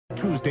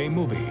Tuesday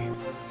movie.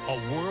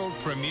 A world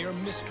premiere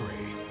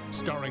mystery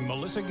starring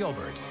Melissa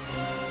Gilbert.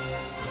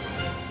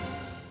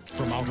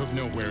 From out of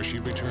nowhere, she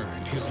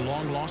returned, his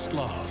long-lost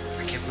love.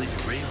 I can't believe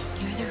you're real.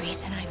 You're the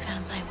reason I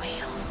found my way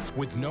home.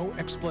 With no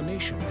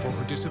explanation for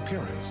her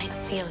disappearance. I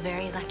feel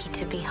very lucky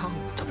to be home.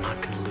 I'm not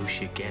gonna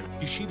lose you again.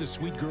 Is she the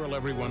sweet girl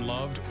everyone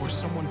loved, or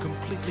someone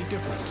completely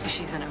different?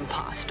 She's an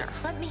imposter.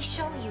 Let me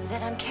show you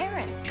that I'm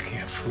Karen. You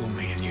can't fool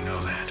me, and you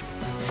know that.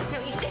 No,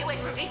 you stay away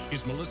from me.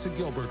 Is Melissa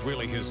Gilbert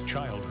really his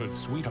childhood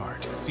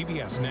sweetheart?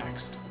 CBS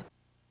next.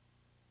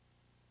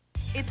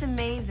 It's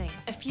amazing.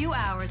 A few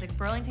hours at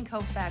Burlington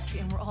Coat Factory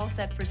and we're all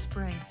set for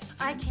spring.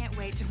 I can't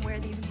wait to wear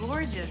these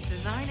gorgeous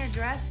designer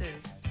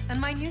dresses and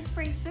my new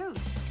spring suits.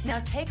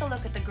 Now take a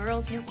look at the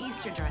girls' new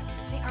Easter dresses.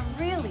 They are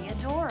really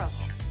adorable.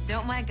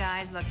 Don't my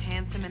guys look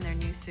handsome in their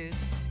new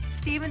suits?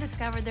 Steven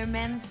discovered their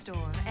men's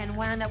store and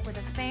wound up with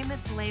a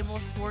famous label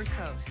sport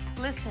coat.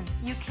 Listen,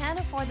 you can't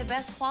afford the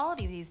best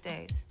quality these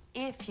days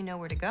if you know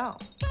where to go.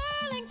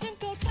 Burlington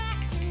Coat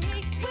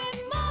Factory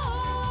with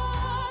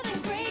more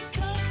than great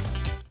coats.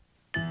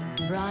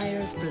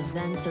 Breyers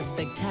presents a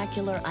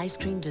spectacular ice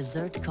cream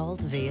dessert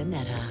called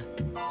Viennetta.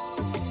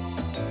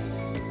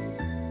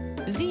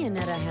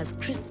 Viennetta has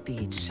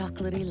crispy,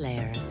 chocolatey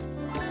layers,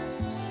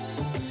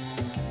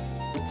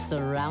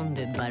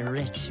 surrounded by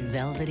rich,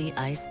 velvety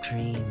ice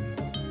cream.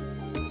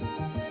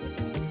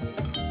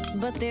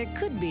 But there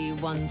could be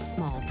one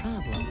small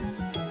problem.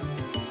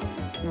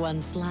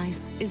 One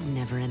slice is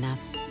never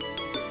enough.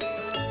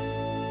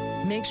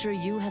 Make sure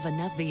you have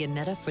enough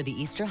Viennetta for the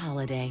Easter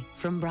holiday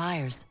from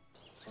Breyers.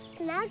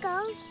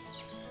 Snuggle,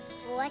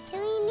 what do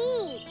we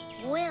need?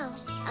 Well,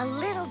 a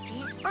little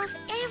bit of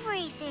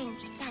everything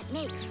that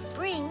makes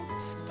spring,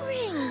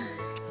 spring.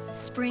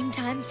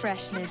 Springtime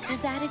freshness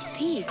is at its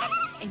peak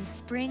in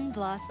Spring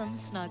Blossom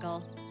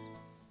Snuggle.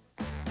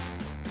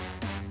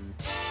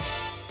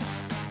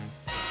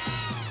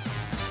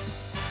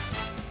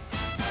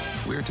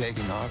 We're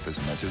taking off as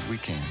much as we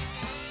can.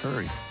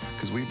 Hurry,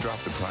 because we've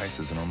dropped the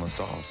prices on almost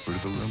all Fruit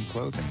of the Loom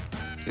clothing.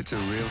 It's a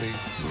really,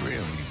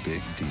 really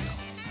big deal.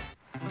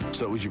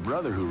 So it was your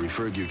brother who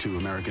referred you to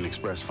American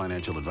Express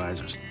Financial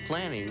Advisors.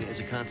 Planning is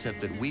a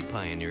concept that we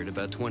pioneered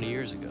about 20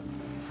 years ago.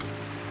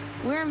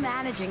 We're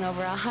managing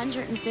over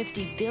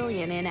 $150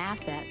 billion in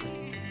assets.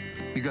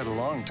 You got a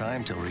long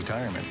time till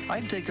retirement.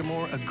 I'd take a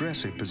more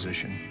aggressive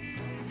position.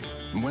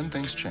 When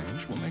things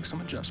change, we'll make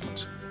some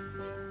adjustments.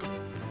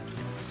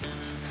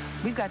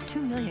 We've got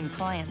 2 million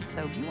clients,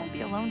 so you won't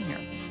be alone here.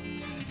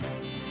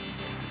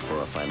 For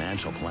a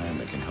financial plan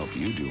that can help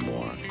you do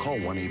more, call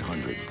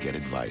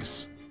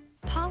 1-800-GET-ADVICE.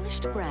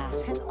 Polished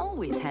brass has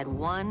always had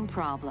one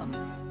problem,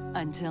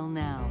 until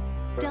now.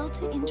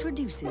 Delta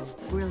introduces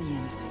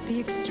Brilliance, the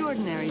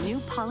extraordinary new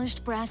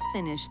polished brass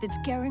finish that's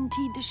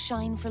guaranteed to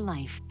shine for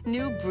life.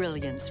 New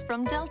Brilliance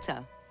from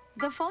Delta,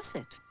 the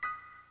faucet.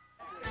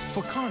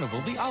 For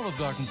Carnival, the Olive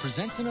Garden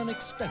presents an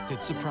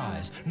unexpected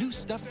surprise. New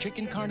stuffed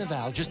chicken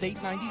Carnival, just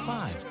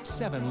 $8.95.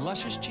 7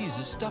 luscious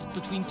cheeses stuffed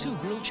between 2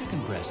 grilled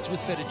chicken breasts with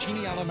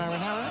fettuccine alla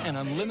marinara and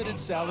unlimited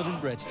salad and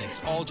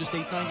breadsticks, all just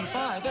 $8.95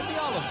 at the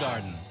Olive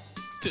Garden.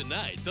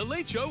 Tonight, The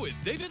Late Show with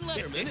David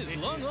Letterman is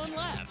long on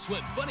laughs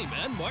when funny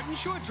man Martin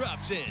Short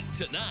drops in.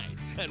 Tonight.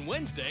 And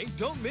Wednesday,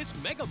 don't miss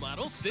mega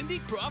model Cindy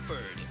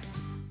Crawford.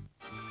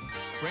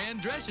 Fran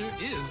Drescher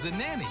is the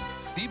nanny.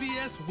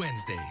 CBS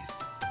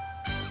Wednesdays.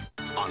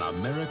 On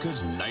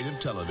America's Night of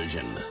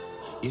Television,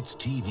 it's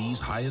TV's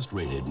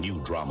highest-rated new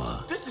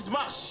drama. This is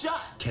my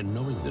shot! Can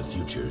knowing the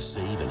future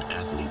save an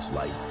athlete's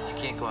life? You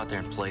can't go out there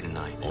and play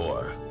tonight.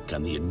 Or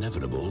can the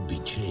inevitable be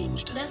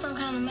changed? That's some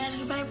kind of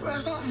magic paper or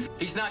something?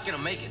 He's not gonna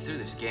make it through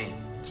this game.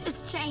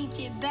 Just change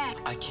it back.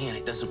 I can't.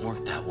 It doesn't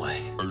work that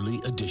way. Early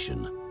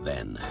edition.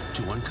 Then,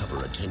 to uncover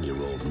a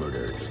 10-year-old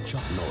murder,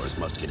 Chuck Norris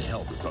must get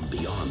help from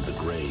beyond the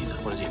grave.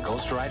 What is he, a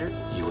ghostwriter?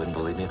 You wouldn't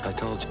believe me if I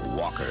told you.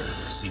 Walker,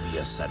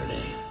 CBS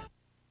Saturday.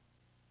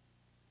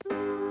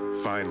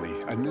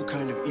 Finally, a new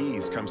kind of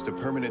ease comes to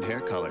permanent hair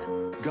color.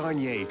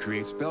 Garnier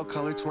creates Bell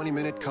Color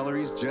 20-Minute Color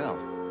Ease Gel.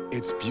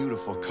 It's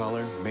beautiful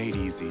color made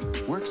easy.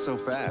 Works so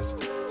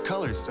fast.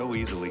 Colors so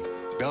easily.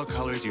 Bell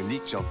Color's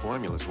unique gel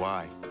formula is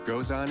why.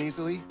 Goes on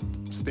easily,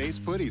 stays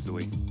put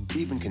easily.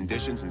 Even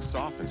conditions and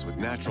softens with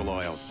natural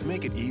oils to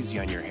make it easy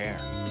on your hair.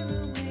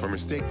 For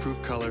mistake-proof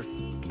color,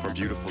 for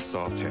beautiful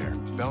soft hair.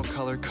 Bell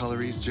Color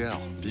Color Ease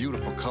Gel.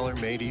 Beautiful color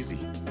made easy.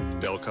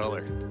 Bell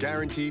Color.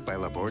 Guaranteed by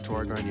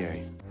Laboratoire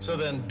Garnier. So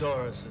then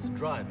Doris is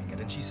driving it,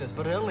 and she says,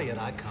 "But Elliot,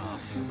 I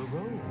can't feel the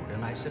road."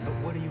 And I said, "But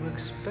what do you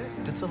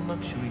expect? It's a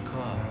luxury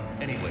car."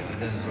 Anyway, we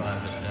then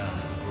drive it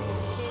down to the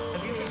road.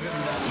 Have you ever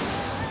driven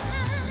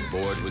down?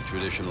 Bored with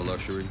traditional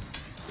luxury?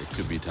 It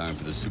could be time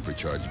for the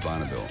supercharged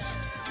Bonneville,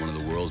 one of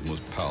the world's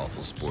most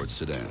powerful sports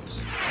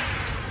sedans.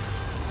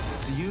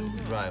 Do you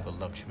drive a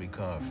luxury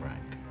car,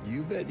 Frank?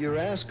 You bet your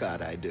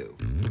ascot I do.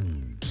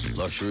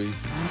 Luxury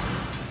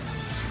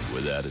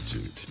with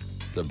attitude.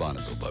 The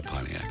Bonneville by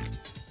Pontiac.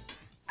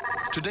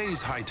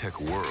 Today's high-tech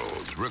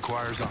world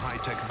requires a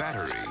high-tech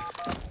battery.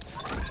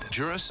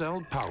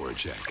 Duracell Power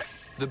Check.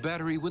 The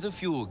battery with a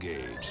fuel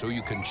gauge so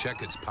you can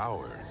check its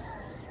power.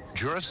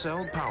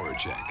 Duracell Power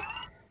Check.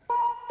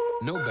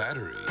 No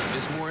battery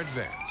is more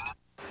advanced.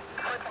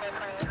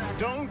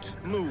 Don't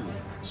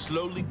move.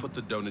 Slowly put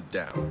the donut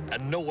down.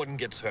 And no one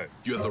gets hurt.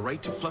 You have the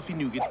right to fluffy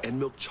nougat and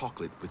milk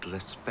chocolate with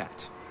less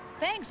fat.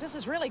 Thanks, this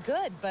is really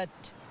good, but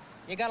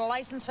you got a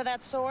license for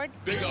that sword?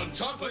 Big on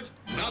chocolate,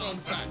 not on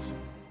fat.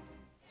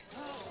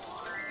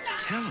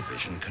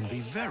 Television can be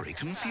very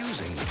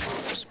confusing.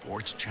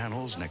 Sports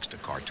channels next to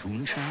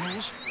cartoon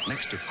channels,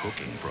 next to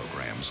cooking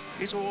programs.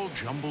 It's all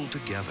jumbled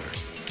together.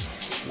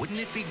 Wouldn't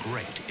it be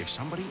great if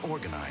somebody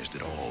organized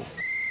it all?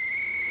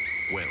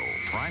 Well,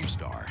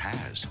 Primestar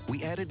has.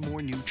 We added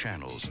more new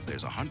channels.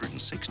 There's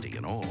 160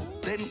 in all.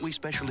 Then we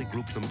specially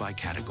grouped them by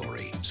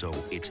category, so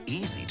it's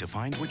easy to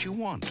find what you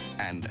want.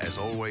 And as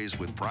always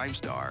with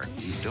Primestar,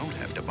 you don't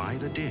have to buy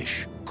the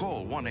dish.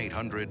 Call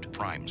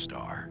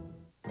 1-800-PRIMESTAR.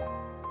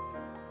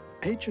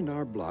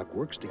 H&R Block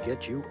works to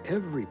get you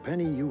every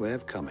penny you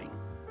have coming.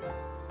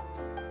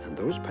 And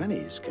those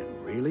pennies can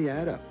really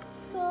add up.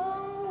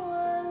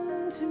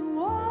 Someone to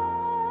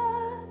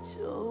watch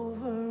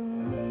over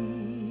me.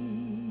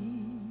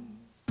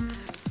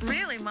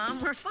 Really, Mom,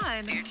 we're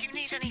fine. Do you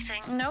need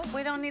anything? Nope,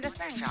 we don't need a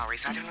thing.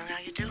 Salaries, I don't know how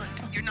you do it.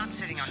 You're not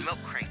sitting on milk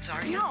crates,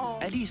 are you? No.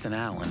 At Ethan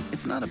Allen,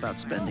 it's not about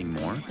spending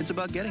more, it's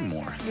about getting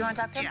more. You want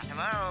to talk to him? Yeah,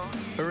 hello?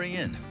 Hurry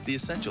in. The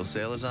essential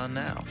sale is on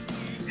now.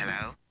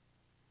 Hello?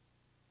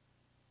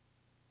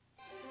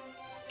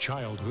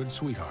 Childhood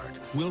Sweetheart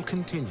will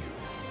continue.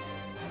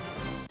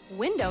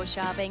 Window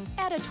shopping.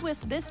 Add a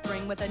twist this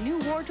spring with a new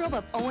wardrobe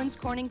of Owens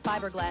Corning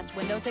fiberglass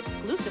windows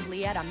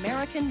exclusively at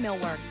American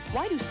Millwork.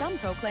 Why do some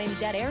proclaim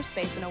dead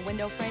airspace in a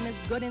window frame is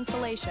good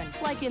insulation,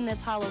 like in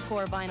this hollow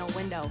core vinyl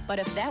window? But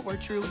if that were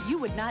true, you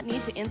would not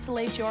need to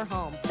insulate your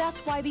home.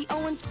 That's why the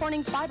Owens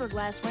Corning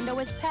fiberglass window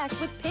is packed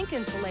with pink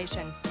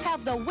insulation.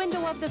 Have the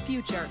window of the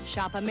future.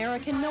 Shop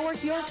American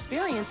Millwork, your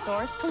experience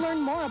source, to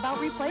learn more about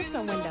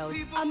replacement windows.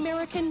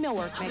 American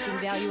Millwork, making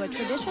value a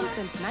tradition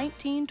since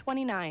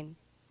 1929.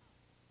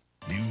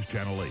 News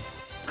Channel 8.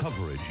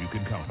 Coverage you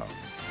can count on.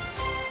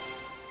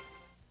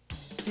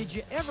 Did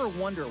you ever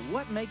wonder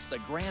what makes the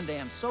Grand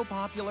Am so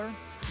popular?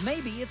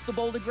 Maybe it's the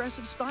bold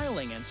aggressive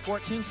styling and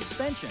sport-tuned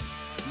suspension.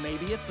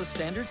 Maybe it's the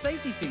standard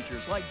safety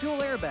features like dual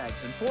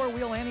airbags and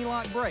four-wheel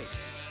anti-lock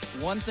brakes.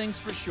 One thing's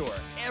for sure,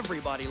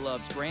 everybody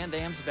loves Grand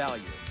Am's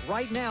value.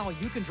 Right now,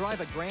 you can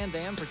drive a Grand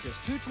Am for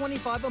just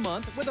 $225 a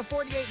month with a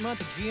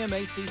 48-month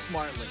GMAC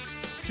Smart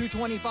Lease.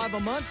 $225 a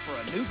month for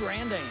a new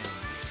Grand Am.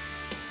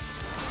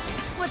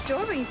 What's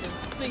your reason?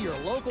 See your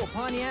local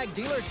Pontiac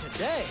dealer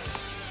today.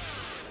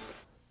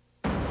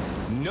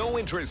 No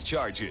interest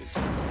charges,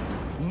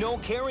 no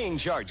carrying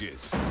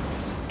charges,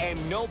 and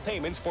no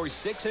payments for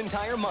 6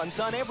 entire months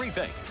on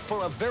everything.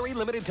 For a very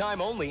limited time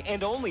only,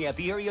 and only at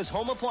the area's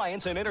home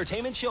appliance and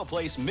entertainment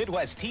showplace,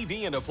 Midwest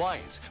TV and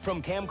Appliance.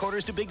 From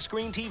camcorders to big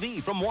screen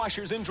TV, from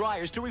washers and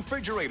dryers to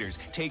refrigerators,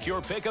 take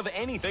your pick of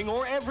anything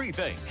or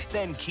everything.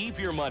 Then keep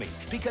your money,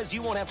 because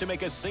you won't have to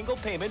make a single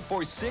payment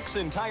for 6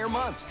 entire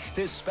months.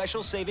 This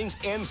special savings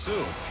ends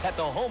soon at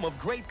the home of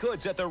great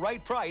goods at the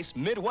right price,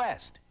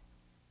 Midwest.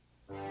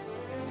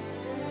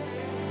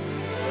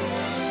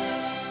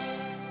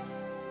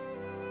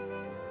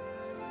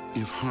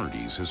 If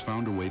Hardee's has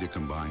found a way to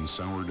combine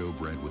sourdough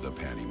bread with a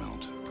patty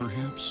melt,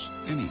 perhaps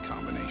any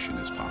combination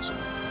is possible.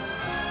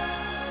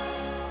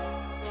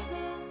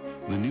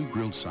 The new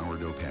grilled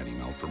sourdough patty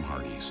melt from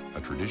Hardee's,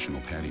 a traditional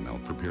patty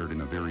melt prepared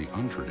in a very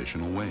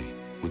untraditional way,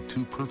 with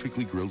 2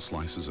 perfectly grilled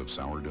slices of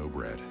sourdough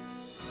bread.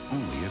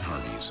 Only at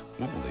Hardee's.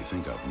 What will they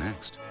think of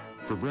next?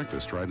 For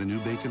breakfast, try the new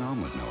bacon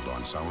omelet melt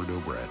on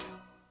sourdough bread.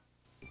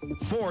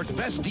 Ford's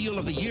best deal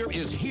of the year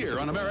is here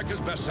on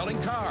America's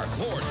best-selling car,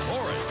 Ford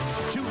Taurus.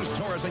 Choose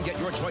Taurus and get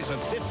your choice of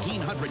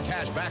 $1,500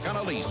 cash back on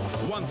a lease,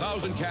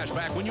 $1,000 cash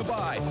back when you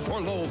buy, or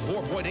low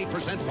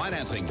 4.8%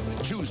 financing.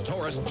 Choose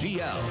Taurus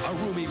GL, a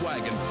roomy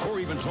wagon,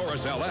 or even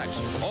Taurus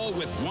LX, all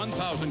with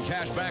 $1,000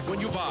 cash back when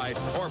you buy,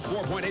 or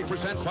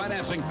 4.8%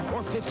 financing,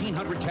 or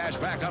 $1,500 cash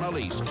back on a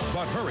lease.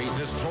 But hurry,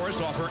 this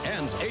Taurus offer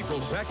ends April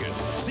 2nd.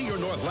 See your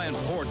Northland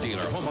Ford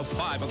dealer, home of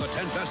 5 of the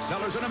 10 best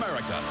sellers in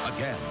America.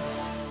 Again.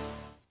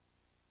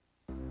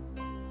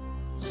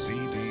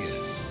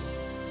 CBS.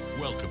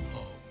 Welcome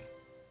home.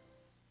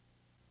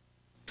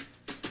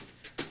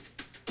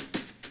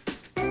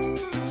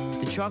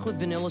 The chocolate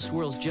vanilla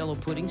swirls Jell-O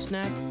pudding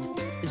snack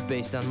is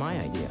based on my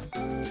idea.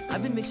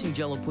 I've been mixing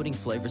Jell-O pudding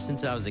flavor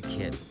since I was a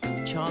kid.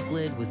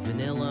 Chocolate with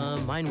vanilla,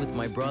 mine with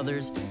my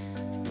brothers.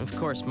 Of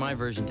course, my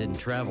version didn't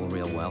travel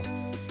real well.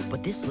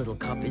 But this little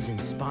cup is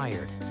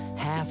inspired.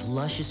 Half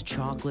luscious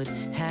chocolate,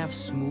 half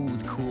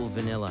smooth, cool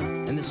vanilla.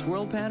 And the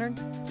swirl pattern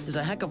is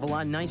a heck of a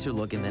lot nicer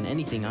looking than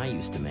anything I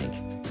used to make.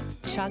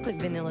 Chocolate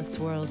vanilla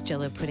swirls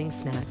Jell-O pudding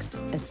snacks,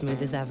 as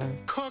smooth as ever.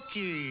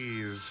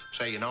 Cookies!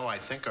 Say, you know, I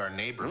think our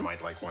neighbor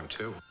might like one,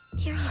 too.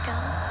 Here you go.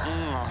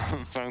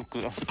 Thank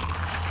you.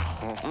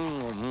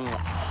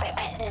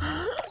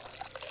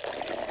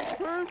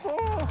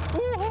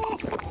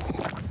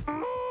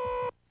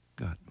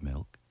 Got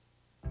milk?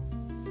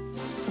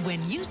 When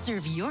You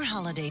serve your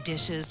holiday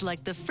dishes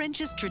like the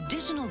French's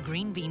traditional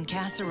green bean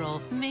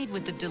casserole, made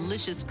with the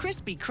delicious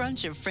crispy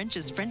crunch of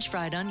French's French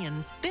fried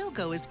onions. They'll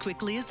go as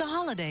quickly as the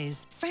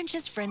holidays.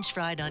 French's French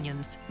fried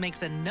onions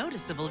makes a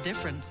noticeable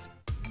difference.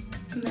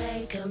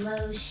 Make a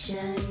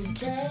motion,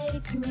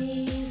 take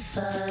me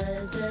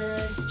further,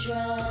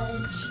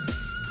 stretch.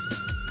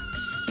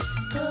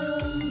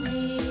 Pull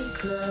me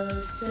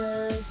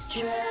closer,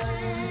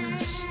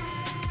 stretch.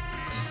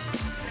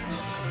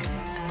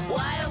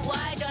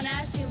 Why, don't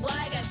ask me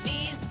why, got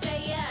V's,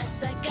 say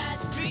yes. I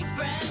got 3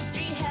 friends,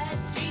 3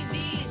 heads, 3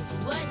 V's,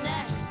 what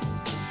next?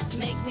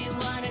 Make me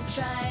wanna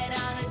try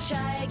it on and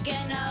try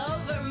again, now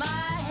over my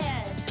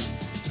head.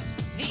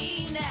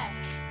 V-neck.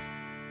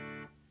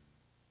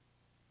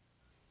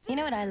 You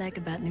know what I like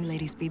about New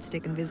Lady Speed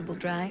Stick Invisible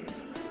Dry?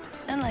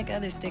 Unlike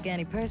other stick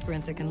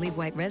antiperspirants that can leave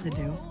white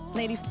residue,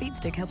 Lady Speed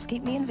Stick helps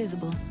keep me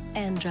invisible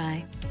and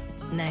dry.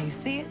 Now you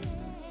see it,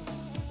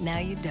 now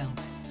you don't.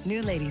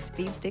 New Lady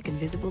Speed Stick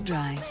Invisible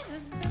Dry.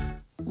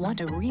 Want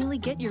to really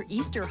get your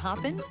Easter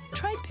hoppin'?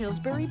 Try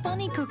Pillsbury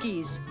Bunny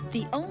Cookies.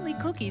 The only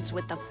cookies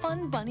with the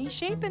fun bunny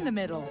shape in the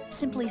middle.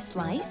 Simply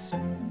slice,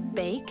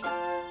 bake,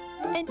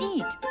 and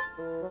eat.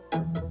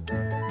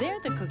 They're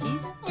the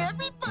cookies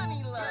every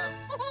bunny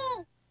loves.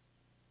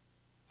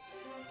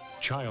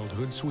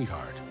 Childhood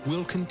Sweetheart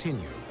will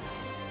continue.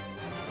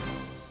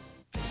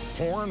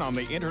 Porn on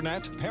the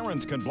internet?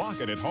 Parents can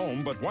block it at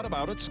home, but what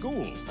about at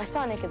school? I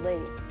saw a naked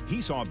lady. He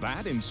saw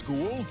that in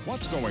school?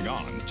 What's going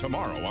on?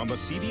 Tomorrow on the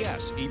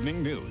CBS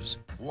Evening News.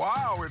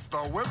 Wow, it's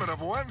the Women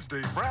of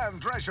Wednesday, Fran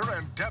Drescher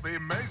and Debbie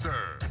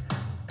Mazur.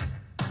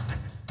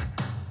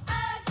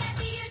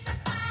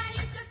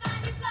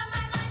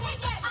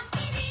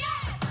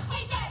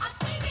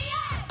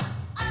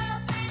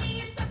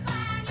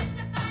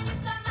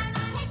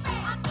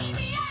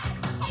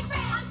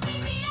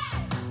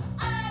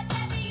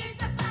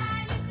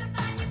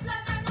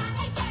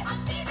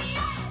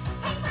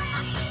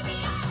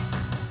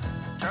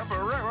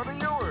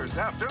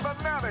 After the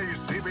Nanny,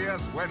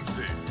 CBS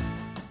Wednesday.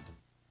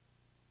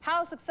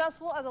 How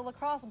successful are the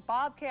lacrosse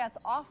Bobcats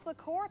off the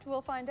court?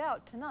 We'll find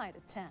out tonight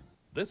at 10.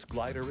 This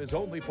glider is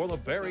only for the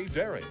very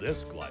daring.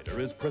 This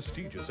glider is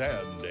prestigious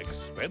and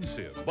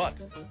expensive, but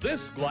this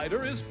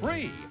glider is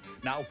free.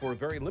 Now, for a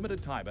very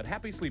limited time at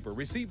Happy Sleeper,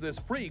 receive this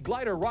free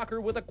glider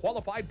rocker with a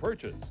qualified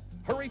purchase.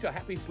 Hurry to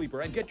Happy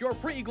Sleeper and get your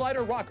free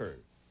glider rocker.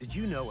 Did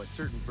you know a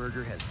certain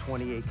burger has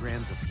 28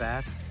 grams of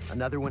fat?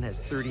 Another one has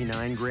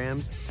 39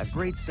 grams? A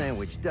great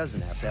sandwich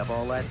doesn't have to have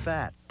all that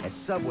fat. At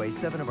Subway,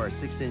 7 of our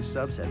 6-inch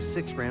subs have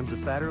 6 grams of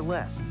fat or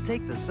less.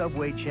 Take the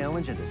Subway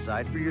challenge and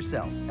decide for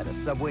yourself at a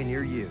Subway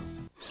near you.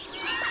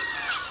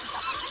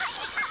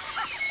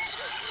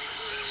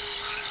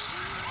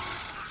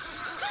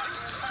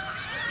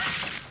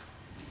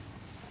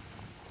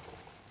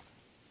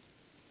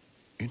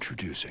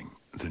 Introducing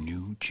the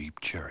new Jeep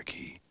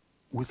Cherokee.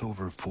 With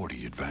over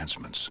 40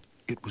 advancements,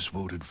 it was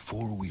voted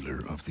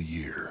 4-wheeler of the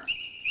year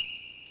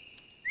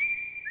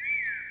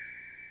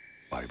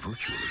by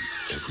virtually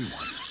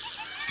everyone.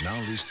 Now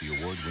lease the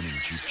award-winning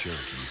Jeep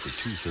Cherokee for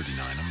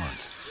 $239 a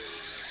month.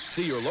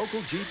 See your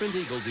local Jeep and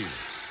Eagle dealer.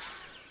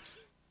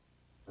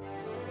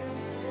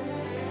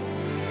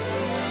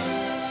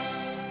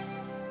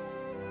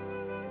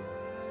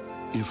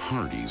 If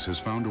Hardee's has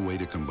found a way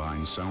to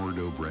combine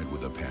sourdough bread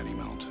with a patty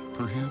melt,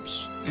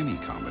 perhaps any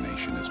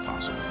combination is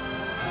possible.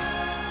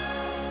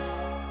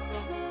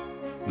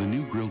 The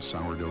new grilled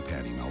sourdough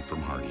patty melt from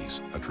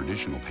Hardee's, a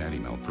traditional patty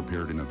melt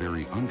prepared in a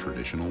very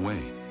untraditional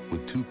way,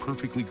 with 2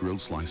 perfectly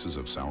grilled slices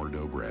of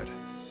sourdough bread.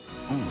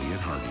 Only at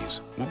Hardee's.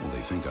 What will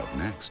they think of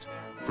next?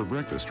 For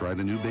breakfast, try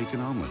the new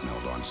bacon omelet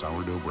melt on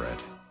sourdough bread.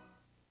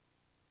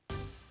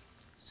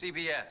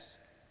 CBS,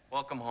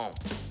 welcome home.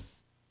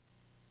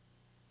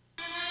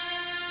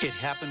 It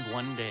happened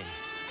one day.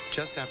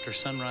 Just after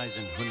sunrise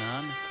in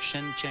Hunan,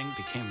 Shen Cheng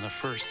became the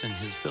first in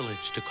his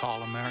village to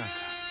call America.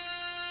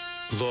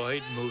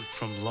 Lloyd moved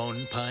from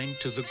Lone Pine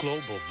to the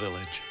global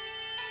village.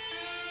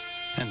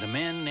 And a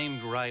man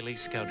named Riley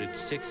scouted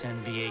 6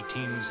 NBA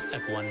teams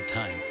at one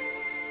time.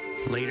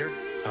 Later,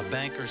 a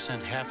banker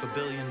sent $500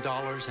 million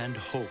and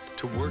hope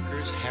to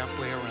workers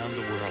halfway around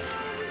the world.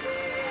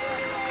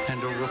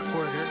 And a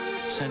reporter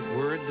sent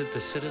word that the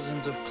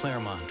citizens of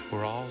Claremont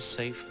were all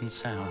safe and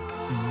sound.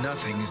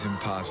 Nothing is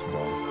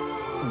impossible.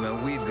 Well,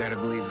 we've got to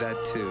believe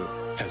that too.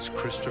 As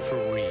Christopher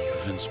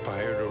Reeve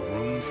inspired a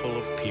room full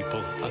of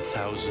people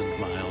 1,000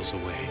 miles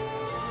away.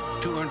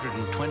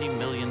 220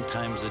 million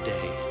times a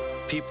day,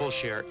 people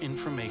share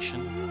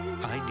information,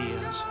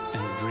 ideas,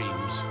 and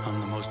dreams on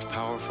the most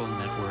powerful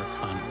network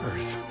on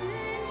Earth.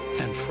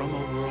 And from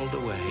a world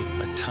away,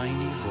 a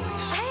tiny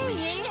voice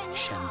reached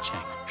Shen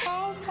Cheng.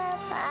 Hey,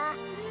 Papa.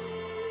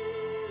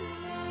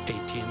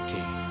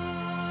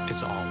 AT&T.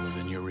 It's all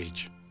within your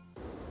reach.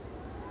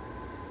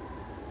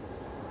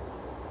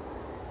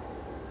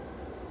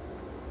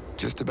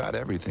 Just about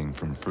everything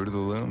from Fruit of the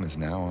Loom is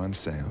now on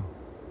sale.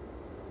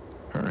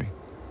 Hurry,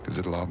 because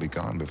it'll all be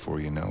gone before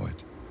you know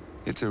it.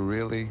 It's a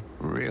really,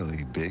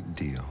 really big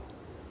deal.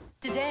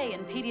 Today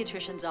in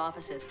pediatricians'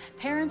 offices,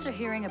 parents are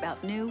hearing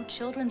about new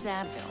children's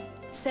Advil,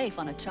 safe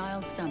on a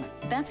child's stomach.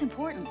 That's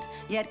important,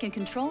 yet can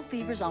control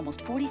fevers almost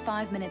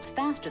 45 minutes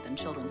faster than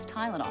children's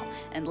Tylenol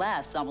and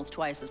lasts almost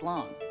twice as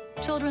long.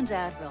 Children's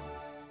Advil.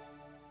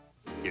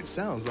 It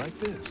sounds like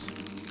this,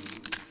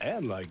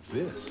 and like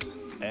this,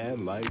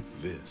 and like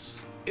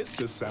this. It's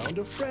the sound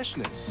of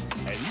freshness,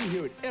 and you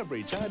hear it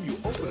every time you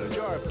open a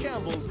jar of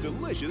Campbell's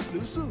delicious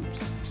new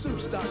soups. Soup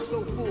stock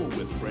so full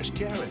with fresh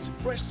carrots,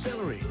 fresh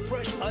celery,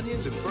 fresh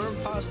onions, and firm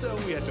pasta,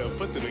 we had to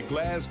put them in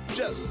glass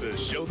just to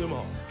show them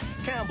off.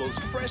 Campbell's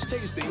fresh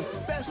tasting,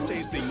 best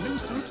tasting new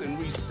soups in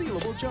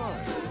resealable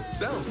jars.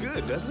 Sounds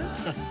good, doesn't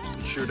it?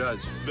 Sure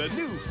does. The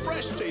new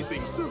fresh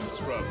tasting soups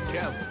from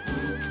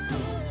Campbell's.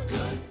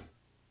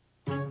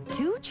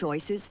 Two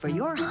choices for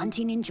your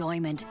hunting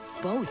enjoyment,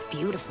 both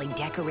beautifully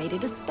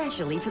decorated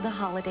especially for the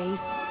holidays.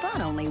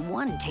 But only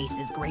one tastes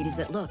as great as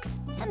it looks.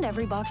 And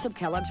every box of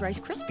Kellogg's Rice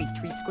Krispies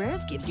Treat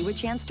Squares gives you a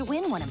chance to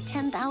win one of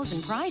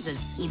 10,000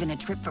 prizes, even a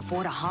trip for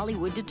 4 to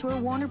Hollywood to tour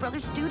Warner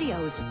Brothers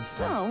Studios.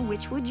 So,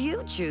 which would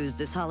you choose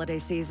this holiday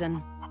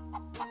season?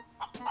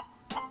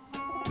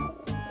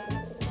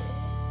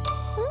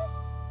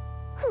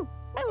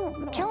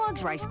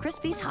 Kellogg's Rice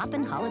Krispies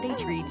Hoppin' Holiday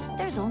Treats.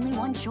 There's only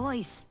one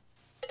choice.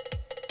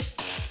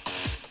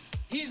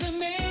 He's a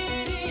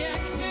maniac,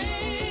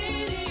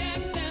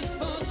 that's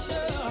for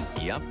sure.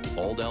 Yup,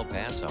 Old El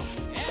Paso.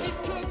 And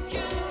he's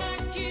cooking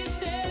like he's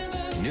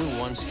never. New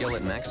one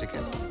skillet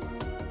Mexican.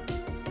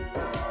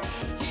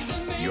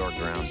 Your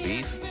ground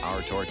beef,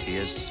 our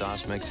tortillas,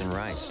 sauce mix, and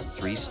rice.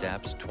 3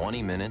 steps,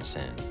 20 minutes,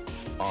 and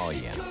oh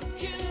yeah.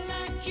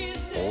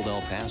 Old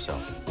El Paso,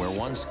 where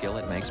one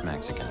skillet makes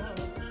Mexican.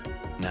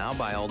 Now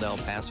buy Old El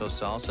Paso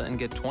salsa and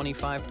get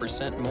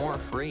 25% more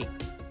free.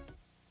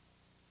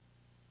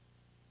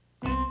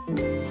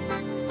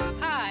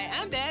 Hi,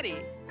 I'm Betty,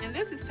 and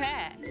this is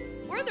Pat.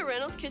 We're the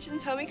Reynolds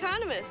Kitchen's home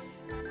economists.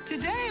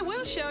 Today,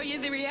 we'll show you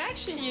the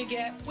reaction you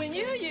get when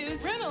you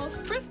use Reynolds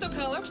Crystal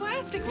Color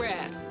plastic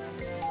wrap.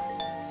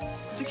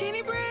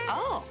 Zucchini bread?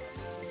 Oh.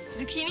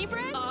 Zucchini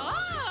bread?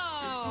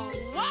 Oh,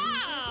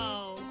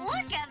 wow!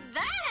 Look at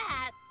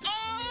that!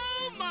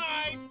 Oh,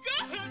 my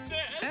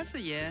goodness! That's a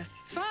yes.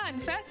 Fun,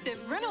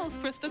 festive Reynolds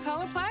Crystal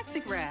Color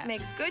plastic wrap.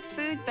 Makes good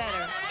food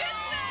better.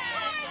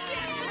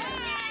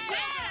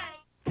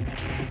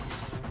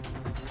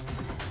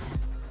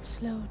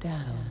 Slow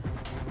down.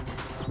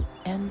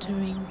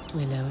 Entering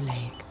Willow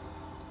Lake.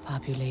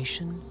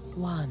 Population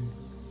 1.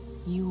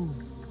 You.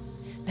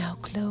 Now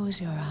close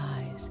your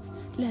eyes.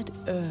 Let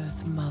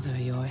Earth mother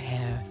your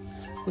hair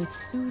with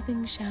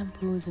soothing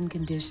shampoos and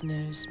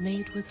conditioners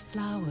made with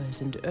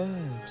flowers and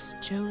herbs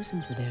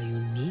chosen for their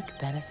unique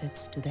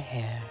benefits to the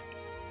hair.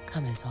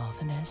 Come as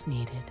often as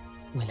needed.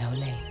 Willow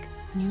Lake.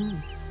 New.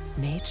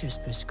 Nature's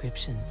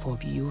prescription for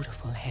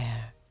beautiful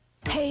hair.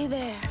 Hey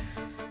there.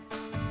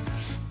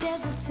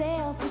 There's a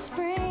sale for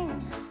spring.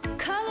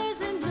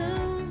 Colors in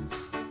bloom.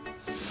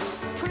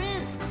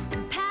 Prints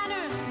and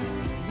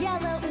patterns.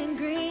 Yellow and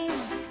green.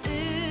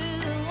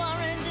 Ooh,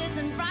 oranges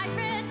and bright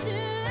red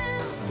too.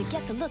 The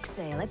Get the Look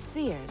sale at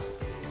Sears.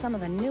 Some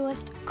of the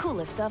newest,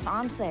 coolest stuff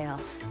on sale.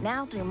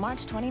 Now through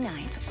March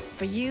 29th.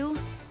 For you,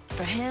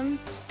 for him,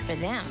 for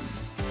them.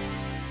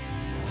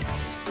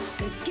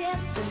 The Get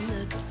the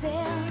Look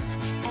sale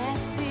at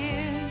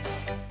Sears.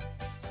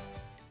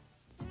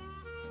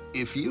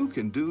 If you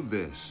can do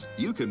this,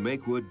 you can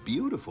make wood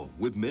beautiful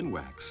with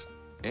Minwax.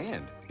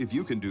 And if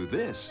you can do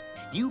this,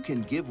 you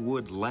can give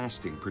wood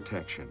lasting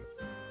protection.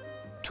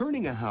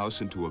 Turning a house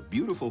into a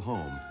beautiful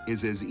home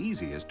is as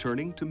easy as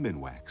turning to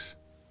Minwax.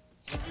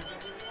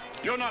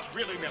 You're not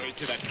really married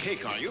to that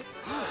cake, are you?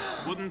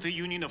 Wouldn't the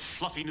union of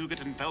fluffy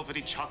nougat and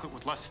velvety chocolate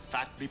with less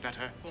fat be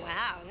better?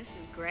 Wow, this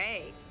is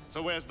great.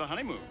 So where's the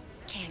honeymoon?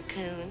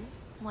 Cancun.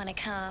 Wanna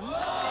come?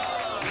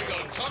 Big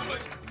on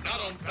chocolate, not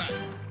on fat.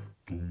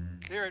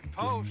 Here at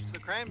Post, the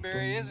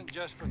cranberry isn't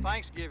just for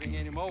Thanksgiving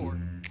anymore.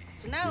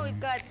 So now we've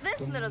got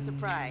this little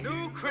surprise.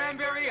 New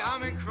cranberry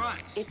almond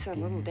crunch. It's a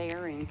little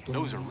daring.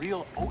 Those are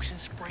real Ocean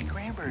Spray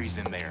cranberries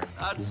in there.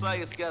 I'd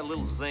say it's got a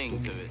little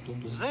zing to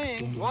it.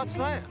 Zing? What's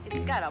that?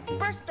 It's got a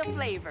burst of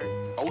flavor.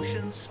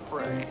 Ocean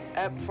Spray.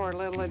 Up for a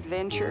little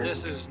adventure?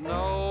 This is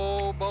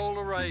no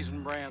Boulder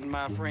Raisin brand,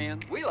 my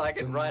friend. We like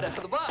it right out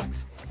of the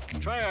box.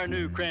 Try our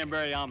new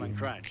cranberry almond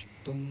crunch.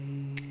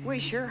 We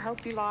sure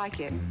hope you like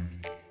it.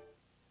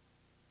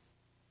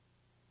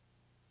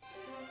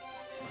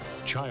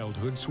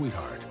 Childhood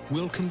Sweetheart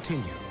will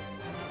continue.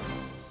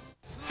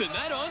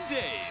 Tonight on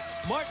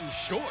Dave, Martin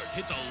Short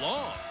hits a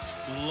long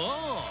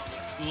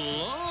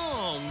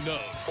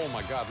note. Oh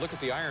my God, look at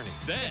the irony.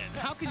 Then,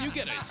 how can you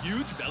get a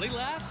huge belly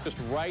laugh? Just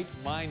write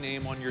my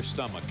name on your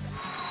stomach.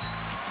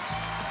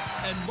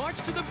 And march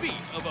to the beat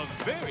of a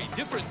very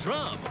different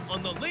drum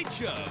on The Late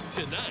Show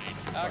tonight.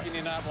 How can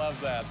you not love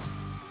that?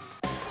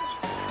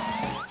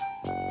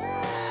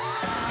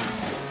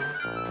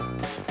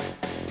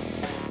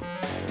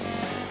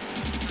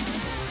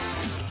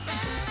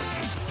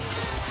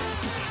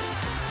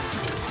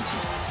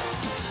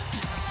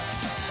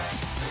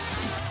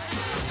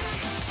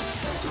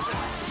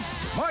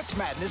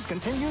 March Madness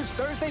continues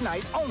Thursday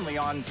night only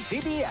on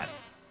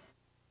CBS.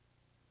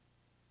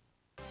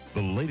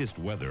 The latest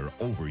weather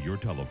over your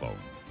telephone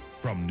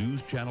from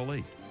News Channel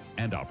 8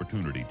 and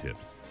Opportunity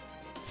Tips.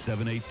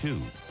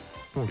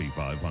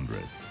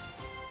 782-4500.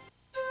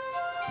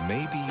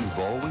 Maybe you've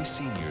always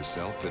seen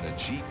yourself in a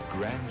Jeep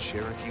Grand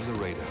Cherokee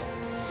Laredo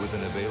with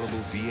an available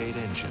V8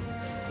 engine,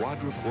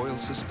 quadra-coil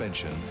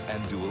suspension,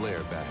 and dual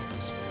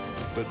airbags.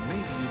 But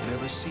maybe you've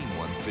never seen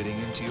one fitting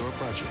into your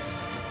budget.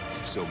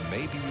 So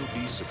maybe you'll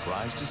be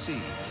surprised to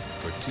see,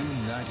 for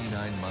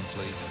 $299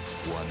 monthly,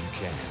 one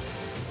can.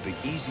 The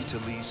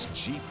easy-to-lease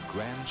Jeep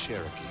Grand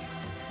Cherokee.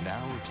 Now,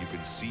 if you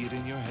can see it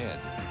in your head,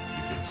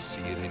 you can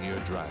see it in your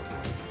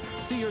driveway.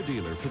 See your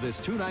dealer for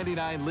this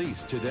 $299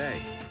 lease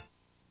today.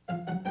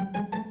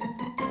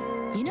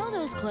 You know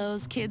those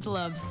clothes kids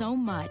love so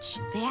much,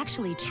 they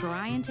actually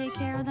try and take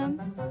care of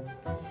them?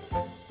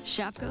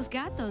 Shopko's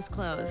got those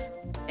clothes.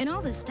 In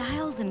all the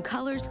styles and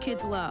colors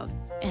kids love.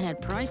 And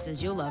at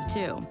prices you'll love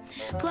too.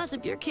 Plus,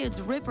 if your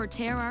kids rip or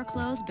tear our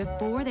clothes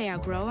before they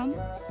outgrow them,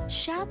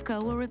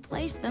 Shopko will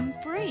replace them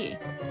free.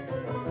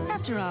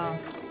 After all,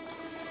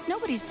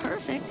 nobody's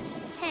perfect.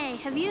 Hey,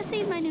 have you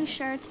seen my new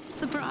shirt?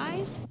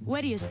 Surprised?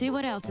 Wait till you see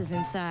what else is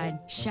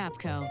inside.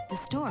 Shopko, the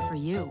store for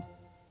you.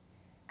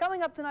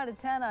 Coming up tonight at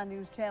 10 on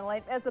News Channel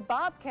 8, as the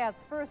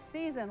Bobcats' first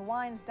season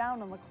winds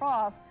down in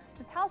lacrosse,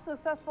 just how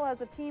successful has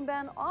the team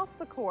been off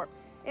the court?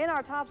 In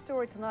our top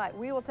story tonight,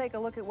 we will take a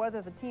look at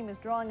whether the team is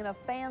drawing enough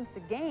fans to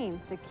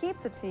games to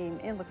keep the team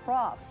in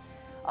lacrosse.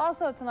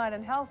 Also tonight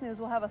in Health News,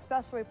 we'll have a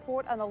special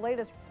report on the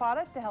latest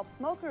product to help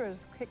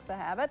smokers kick the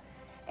habit.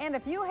 And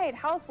if you hate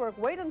housework,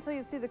 wait until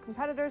you see the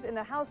competitors in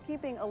the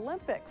Housekeeping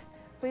Olympics.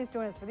 Please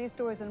join us for these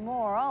stories and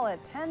more, all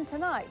at 10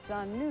 tonight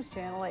on News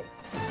Channel 8.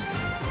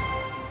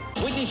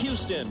 Whitney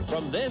Houston,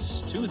 From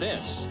This to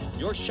This.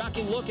 Your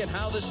shocking look at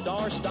how the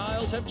star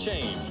styles have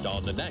changed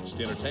on the next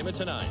Entertainment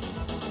Tonight.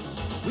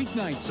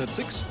 Weeknights at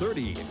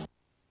 6:30.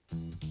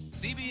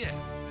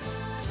 CBS.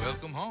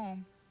 Welcome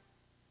home.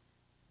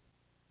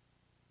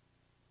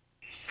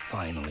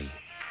 Finally,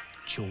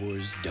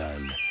 chores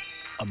done.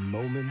 A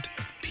moment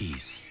of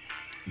peace.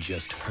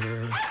 Just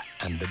her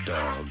and the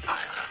dog.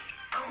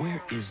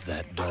 Where is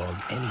that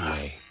dog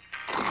anyway?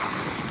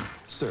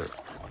 Sir,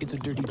 it's a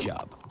dirty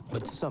job,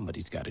 but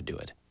somebody's got to do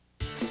it.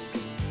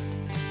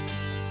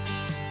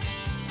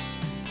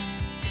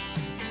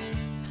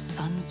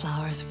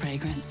 Sunflower's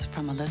fragrance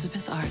from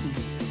Elizabeth Arden.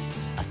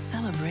 A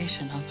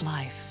celebration of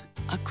life.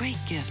 A great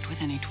gift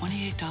with any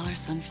 $28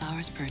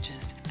 Sunflowers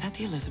purchase at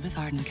the Elizabeth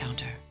Arden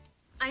counter.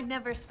 I've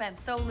never spent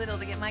so little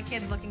to get my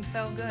kids looking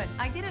so good.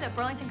 I did it at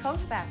Burlington Coat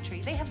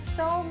Factory. They have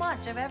so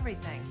much of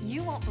everything.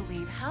 You won't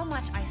believe how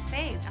much I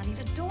saved on these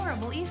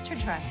adorable Easter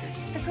dresses.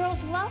 The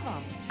girls love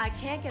them. I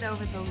can't get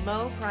over the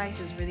low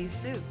prices for these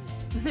suits.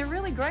 They're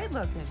really great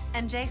looking.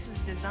 And Jace's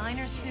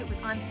designer suit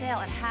was on sale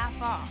at half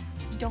off.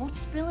 Don't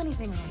spill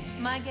anything on it.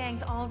 My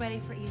gang's all ready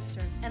for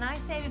Easter, and I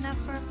saved enough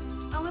for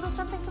a little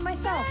something for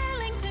myself.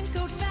 Burlington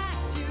Coat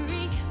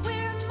Factory,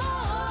 we're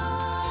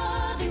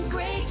more than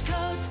great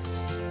coats.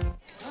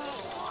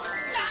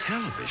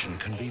 Television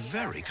can be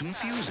very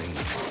confusing.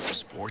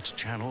 Sports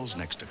channels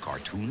next to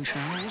cartoon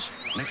channels,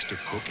 next to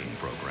cooking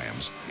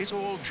programs. It's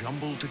all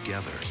jumbled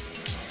together.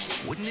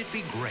 Wouldn't it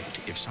be great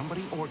if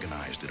somebody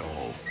organized it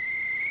all?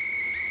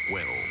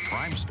 Well,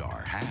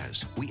 Primestar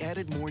has. We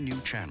added more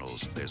new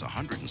channels. There's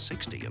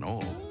 160 in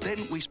all.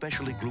 Then we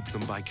specially grouped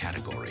them by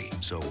category,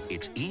 so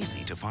it's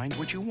easy to find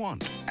what you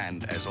want.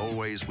 And as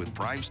always with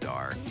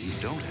Primestar, you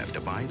don't have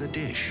to buy the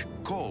dish.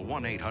 Call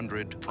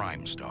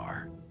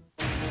 1-800-PRIMESTAR.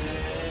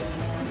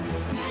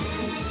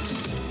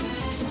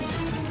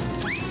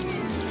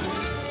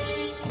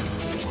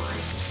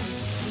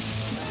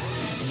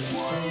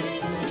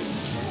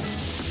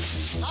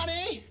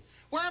 Honey,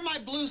 where are my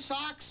blue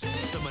socks?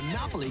 The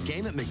Monopoly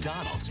game at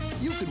McDonald's.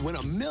 You could win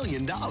 $1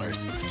 million.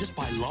 Just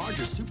buy large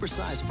or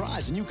super-sized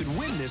fries and you could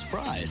win this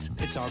prize.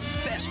 It's our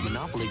best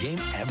Monopoly game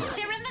ever.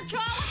 They're in the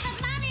drawer with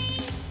the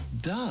money.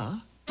 Duh.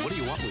 What do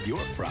you want with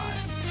your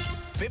fries?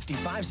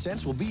 55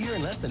 cents will be here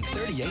in less than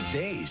 38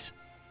 days.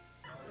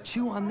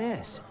 Chew on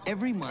this.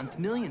 Every month,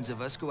 millions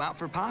of us go out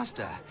for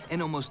pasta,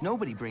 and almost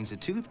nobody brings a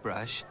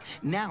toothbrush.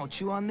 Now,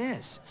 chew on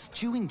this.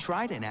 Chewing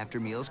Trident after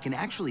meals can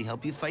actually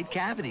help you fight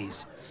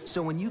cavities.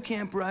 So when you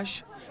can't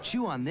brush,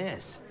 chew on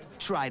this.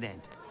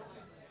 Trident.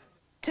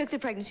 Took the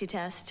pregnancy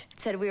test,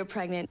 said we were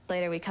pregnant.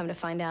 Later, we come to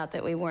find out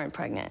that we weren't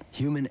pregnant.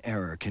 Human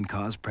error can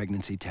cause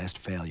pregnancy test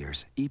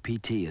failures.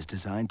 EPT is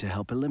designed to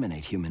help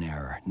eliminate human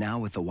error. Now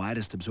with the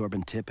widest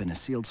absorbent tip in a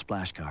sealed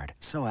splash guard.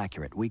 So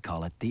accurate, we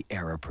call it the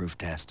error-proof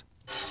test.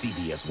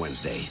 CBS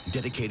Wednesday.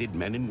 Dedicated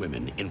men and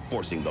women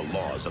enforcing the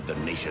laws of the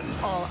nation.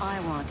 All I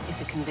want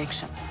is a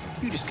conviction.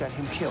 You just got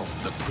him killed.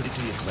 The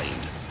critically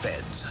acclaimed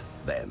Feds.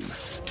 Then,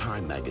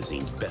 Time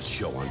Magazine's best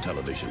show on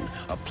television.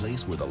 A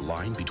place where the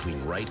line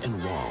between right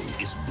and wrong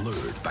is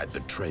blurred by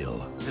betrayal.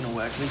 Gonna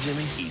whack me,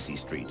 Jimmy? Easy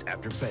Streets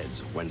after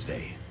Feds,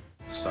 Wednesday.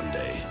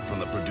 Sunday, from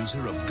the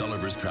producer of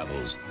Gulliver's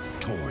Travels,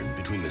 torn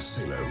between the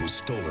sailor who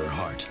stole her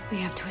heart We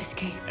have to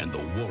escape. and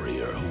the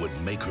warrior who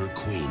would make her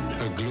queen.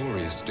 A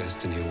glorious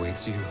destiny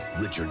awaits you.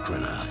 Richard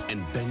Crenna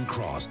and Ben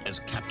Cross as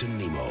Captain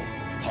Nemo.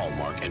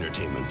 Hallmark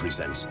Entertainment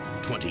presents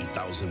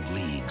 20,000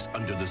 Leagues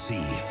Under the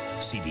Sea.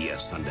 CBS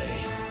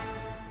Sunday.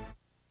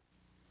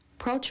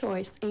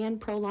 Pro-choice and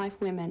pro-life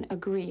women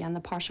agree on the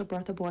partial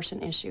birth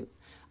abortion issue,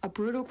 a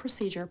brutal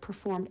procedure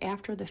performed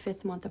after the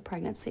 5th month of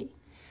pregnancy.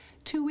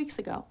 2 weeks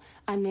ago,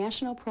 a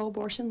national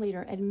pro-abortion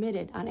leader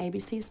admitted on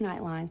ABC's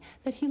Nightline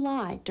that he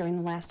lied during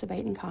the last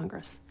debate in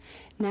Congress.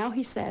 Now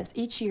he says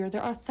each year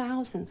there are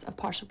thousands of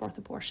partial birth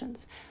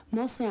abortions,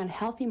 mostly on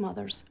healthy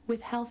mothers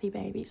with healthy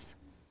babies.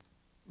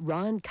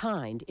 Ron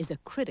Kind is a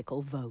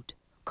critical vote.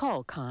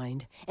 Call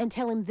Kind and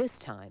tell him this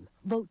time,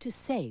 vote to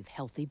save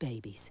healthy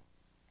babies.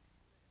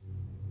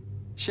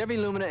 Chevy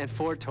Lumina and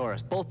Ford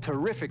Taurus, both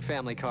terrific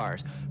family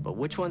cars. But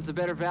which one's the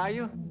better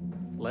value?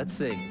 Let's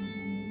see.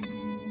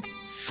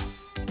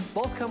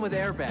 Both come with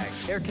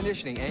airbags, air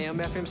conditioning, AM,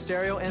 FM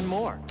stereo, and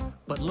more.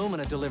 But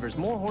Lumina delivers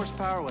more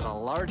horsepower with a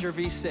larger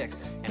V6,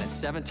 and at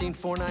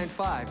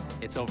 $17,495,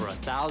 it's over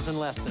 $1,000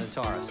 less than a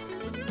Taurus.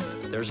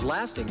 There's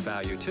lasting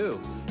value, too.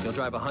 You'll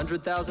drive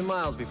 100,000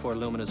 miles before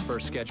Lumina's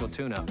first scheduled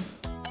tune-up.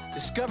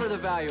 Discover the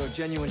value of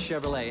genuine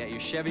Chevrolet at your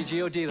Chevy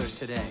Geo dealers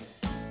today.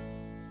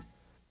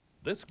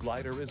 This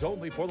glider is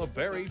only for the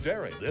very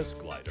daring. This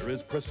glider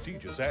is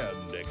prestigious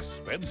and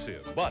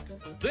expensive, but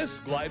this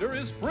glider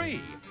is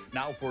free.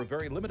 Now, for a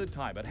very limited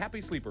time at Happy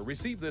Sleeper,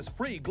 receive this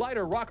free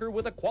glider rocker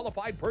with a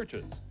qualified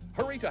purchase.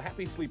 Hurry to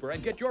Happy Sleeper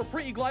and get your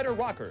free glider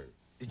rocker.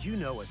 Did you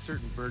know a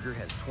certain burger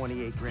has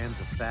 28 grams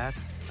of fat?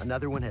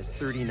 Another one has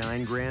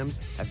 39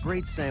 grams? A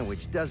great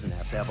sandwich doesn't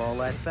have to have all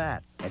that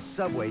fat. At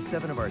Subway,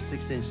 7 of our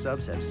 6-inch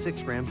subs have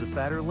 6 grams of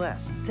fat or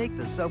less. Take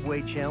the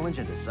Subway challenge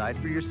and decide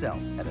for yourself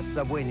at a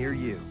Subway near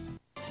you.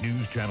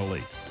 News Channel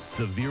 8.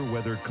 Severe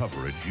weather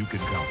coverage you can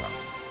count on.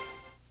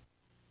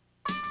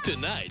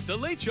 Tonight, The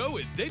Late Show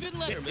with David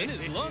Letterman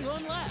is long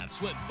on laughs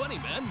when funny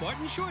man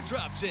Martin Short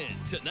drops in.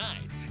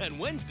 Tonight. And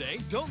Wednesday,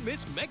 don't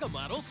miss mega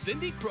model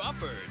Cindy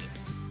Crawford.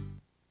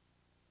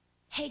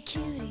 Hey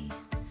cutie,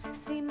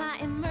 see my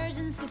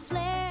emergency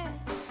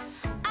flares.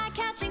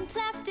 Eye-catching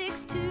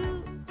plastics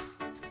too.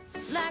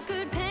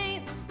 Lacquered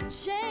paints,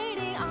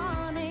 shady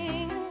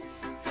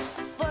awnings.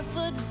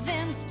 4-foot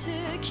vents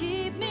to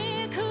keep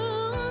me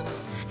cool.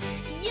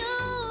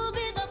 You'll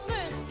be the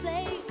first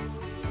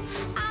place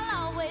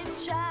I'll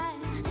always try.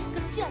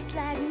 'Cause just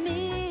like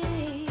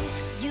me,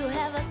 you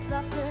have a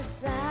softer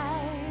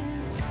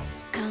side.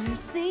 Come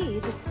see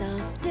the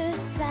softer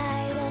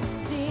side of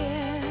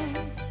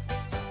Sears.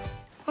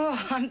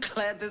 Oh, I'm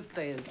glad this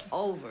day is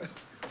over.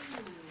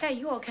 Hey,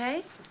 you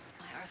okay?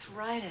 My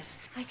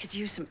arthritis. I could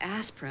use some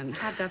aspirin.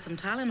 I've got some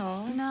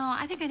Tylenol. No,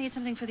 I think I need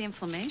something for the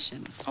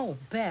inflammation. Oh,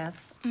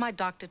 Beth, my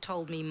doctor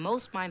told me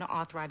most minor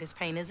arthritis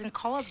pain isn't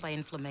caused by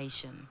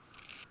inflammation.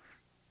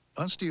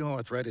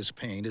 Osteoarthritis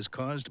pain is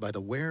caused by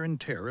the wear and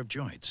tear of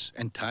joints,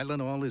 and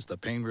Tylenol is the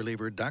pain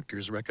reliever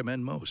doctors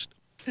recommend most.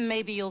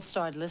 Maybe you'll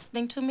start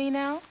listening to me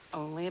now?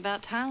 Only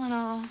about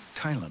Tylenol.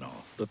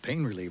 Tylenol, the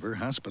pain reliever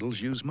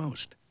hospitals use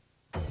most.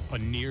 A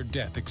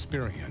near-death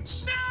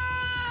experience.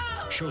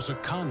 No! Shows a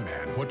con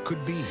man what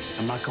could be.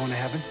 I'm not going to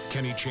heaven.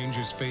 Can he change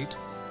his fate?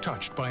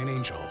 Touched by an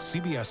Angel,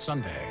 CBS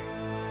Sunday.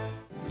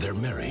 Their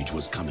marriage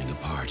was coming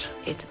apart.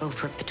 It's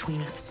over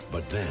between us.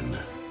 But then,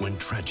 when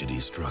tragedy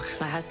struck,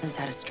 My husband's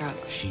had a stroke.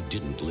 she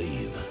didn't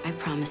leave, I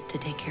promised to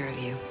take care of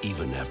you.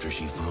 even after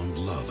she found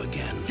love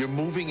again. You're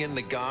moving in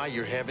the guy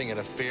you're having an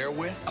affair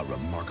with? A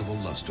remarkable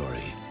love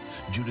story.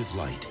 Judith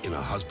Light in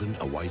A Husband,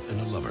 a Wife, and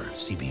a Lover.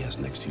 CBS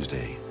next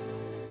Tuesday.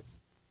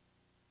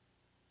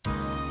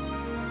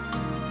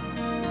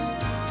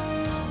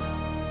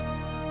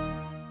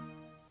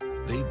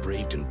 They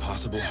braved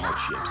impossible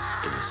hardships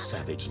in a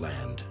savage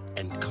land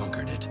and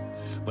conquered it.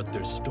 But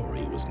their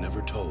story was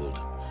never told.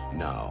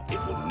 Now it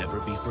will never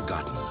be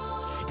forgotten.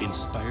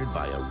 Inspired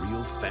by a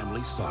real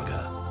family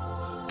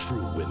saga.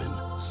 True Women,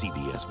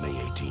 CBS May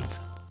 18th.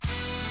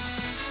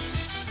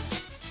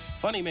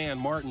 Funny man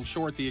Martin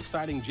Short, the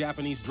exciting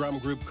Japanese drum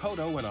group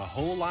Kodo, and a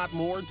whole lot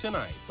more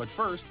tonight. But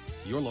first,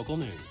 your local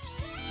news.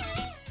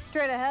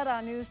 Straight ahead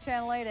on News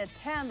Channel 8 at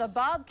 10, the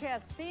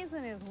Bobcats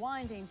season is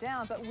winding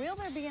down, but will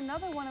there be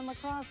another one in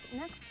lacrosse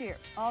next year?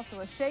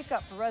 Also a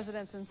shakeup for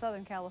residents in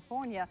Southern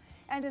California.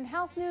 And in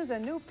health news, a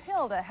new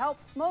pill to help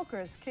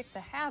smokers kick the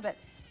habit.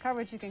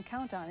 Coverage you can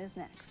count on is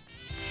next.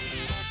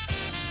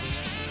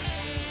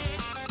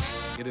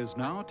 It is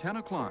now 10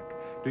 o'clock.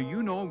 Do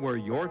you know where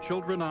your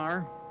children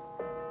are?